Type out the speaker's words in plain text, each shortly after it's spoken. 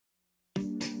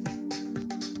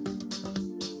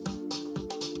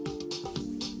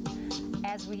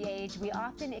As we age, we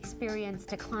often experience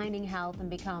declining health and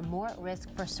become more at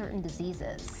risk for certain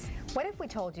diseases. What if we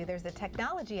told you there's a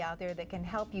technology out there that can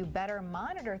help you better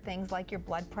monitor things like your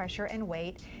blood pressure and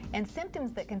weight and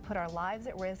symptoms that can put our lives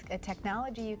at risk, a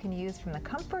technology you can use from the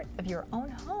comfort of your own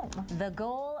home? The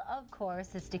goal, of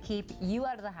course, is to keep you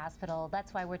out of the hospital.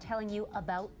 That's why we're telling you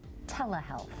about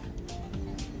telehealth.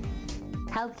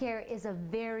 Healthcare is a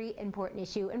very important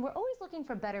issue, and we're always looking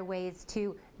for better ways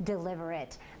to deliver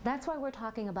it. That's why we're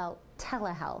talking about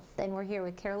telehealth, and we're here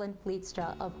with Carolyn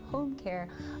Fleetstra of HomeCare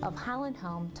of Holland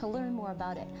Home to learn more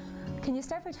about it. Can you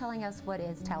start by telling us what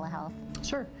is telehealth?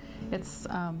 Sure. It's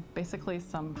basically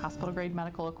some hospital-grade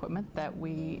medical equipment that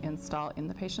we install in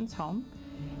the patient's home,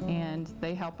 and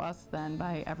they help us then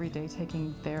by every day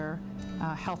taking their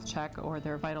health check or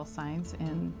their vital signs,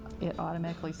 and it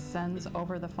automatically sends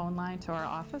over the phone line to our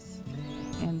office,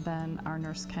 and then our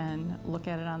nurse can look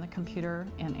at it on the computer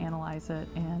and analyze it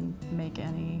and make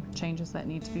any changes that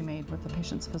need to be made with the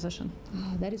patient's physician.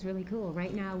 Oh, that is really cool.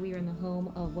 Right now we are in the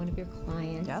home of one of your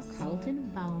clients, yes,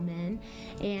 Carlton Bauman,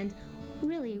 and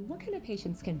really, what kind of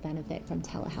patients can benefit from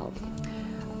telehealth?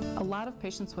 A lot of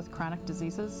patients with chronic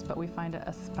diseases, but we find it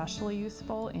especially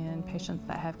useful in patients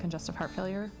that have congestive heart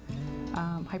failure,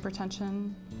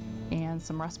 hypertension, and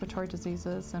some respiratory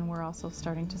diseases, and we're also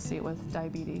starting to see it with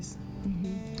diabetes.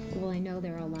 Well, I know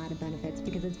there are a lot of benefits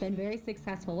because it's been very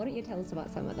successful. Why don't you tell us about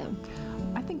some of them?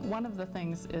 I think one of the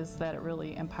things is that it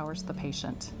really empowers the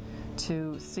patient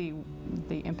to see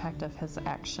the impact of his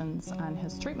actions on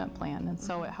his treatment plan, and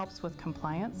so it helps with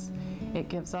compliance. It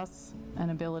gives us an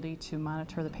ability to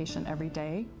monitor the patient every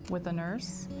day with a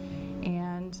nurse,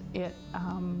 and it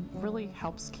really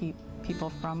helps keep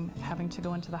people from having to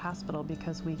go into the hospital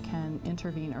because we can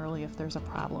intervene early if there's a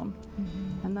problem.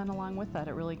 And then along with that,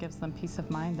 it really gives them peace of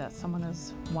mind that someone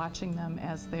is watching them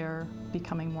as they're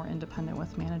becoming more independent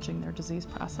with managing their disease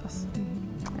process.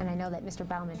 And I know that Mr.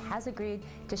 Bauman has agreed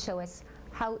to show us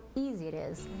how easy it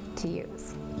is to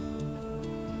use.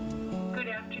 Good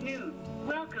afternoon.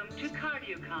 Welcome to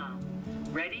CardioCom.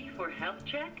 Ready for health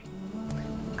check?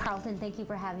 Carlton, thank you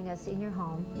for having us in your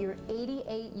home. You're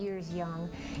 88 years young,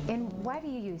 and why do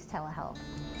you use telehealth?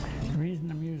 The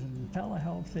reason I'm using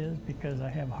telehealth is because I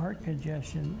have heart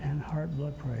congestion and heart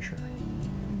blood pressure.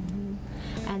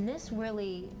 And this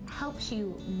really helps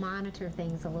you monitor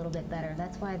things a little bit better.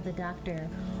 That's why the doctor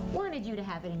wanted you to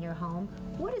have it in your home.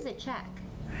 What does it check?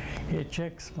 It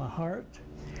checks my heart,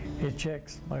 it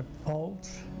checks my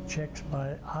pulse, checks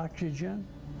my oxygen,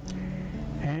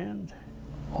 and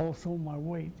also my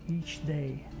weight each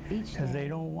day. Because they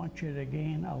don't want you to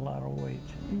gain a lot of weight.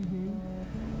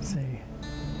 See.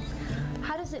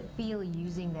 How does it feel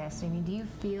using this? I mean, do you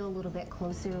feel a little bit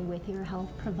closer with your health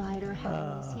provider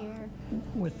having this here?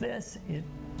 With this, it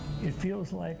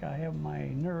feels like I have my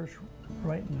nurse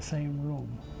right in the same room.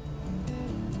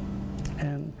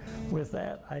 And with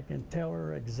that, I can tell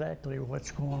her exactly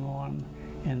what's going on,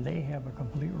 and they have a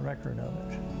complete record of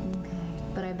it. Okay.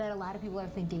 But I bet a lot of people are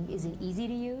thinking, is it easy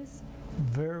to use?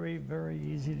 Very, very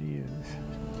easy to use.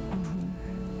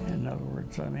 In other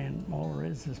words, I mean, all there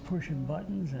is pushing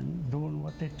buttons and doing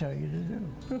what they tell you to do.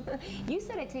 You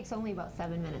said it takes only about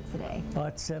 7 minutes a day.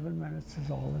 About 7 minutes is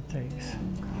all it takes.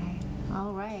 Okay.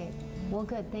 All right. Well,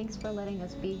 good. Thanks for letting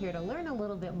us be here to learn a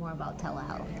little bit more about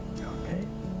telehealth. Okay.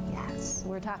 Yes.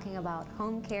 We're talking about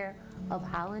HomeCare of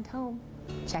Holland Home.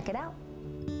 Check it out.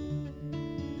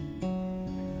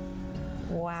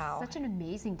 Wow. Such an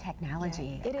amazing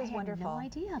technology. Yeah, it is wonderful. I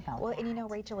had no idea about Well, that. and you know,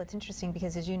 Rachel, it's interesting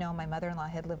because, as you know, my mother-in-law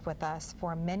had lived with us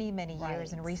for many, many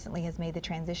years and recently has made the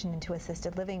transition into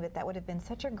assisted living, but that would have been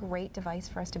such a great device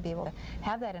for us to be able to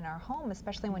have that in our home,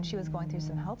 especially when she was going through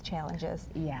some health challenges.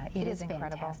 Yeah, it is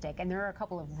incredible. Fantastic. And there are a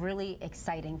couple of really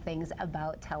exciting things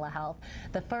about telehealth.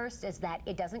 The first is that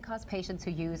it doesn't cost patients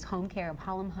who use HomeCare of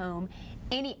Holland Home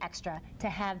any extra to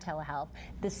have telehealth.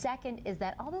 The second is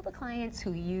that although the clients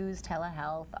who use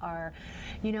telehealth are,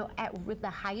 you know, at the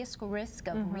highest risk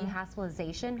of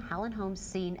rehospitalization, Holland Home's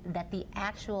seen that the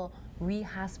actual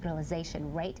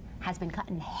rehospitalization rate has been cut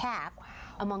in half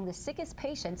among the sickest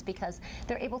patients because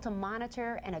they're able to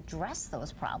monitor and address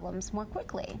those problems more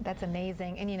quickly. That's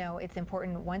amazing. And you know, it's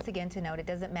important once again to note it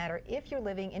doesn't matter if you're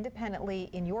living independently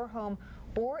in your home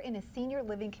or in a senior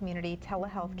living community,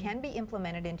 telehealth can be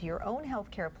implemented into your own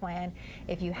health care plan.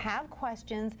 If you have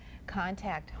questions,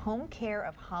 contact HomeCare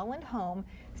of Holland Home,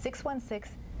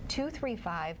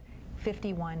 616-235-5655.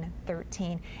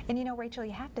 5113. And you know, Rachel,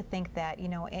 you have to think that, you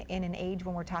know, in an age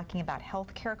when we're talking about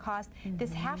health care costs,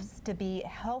 this has to be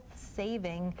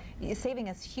saving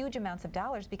us huge amounts of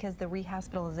dollars because the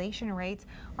rehospitalization rates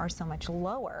are so much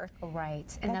lower.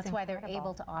 Right, and that's why they're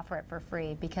able to offer it for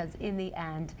free, because in the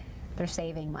end, they're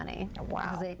saving money.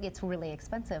 Wow. Because it's really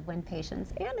expensive when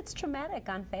patients, and it's traumatic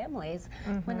on families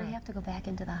when they have to go back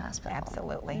into the hospital.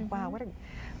 Absolutely. Wow,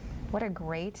 what a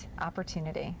great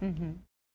opportunity.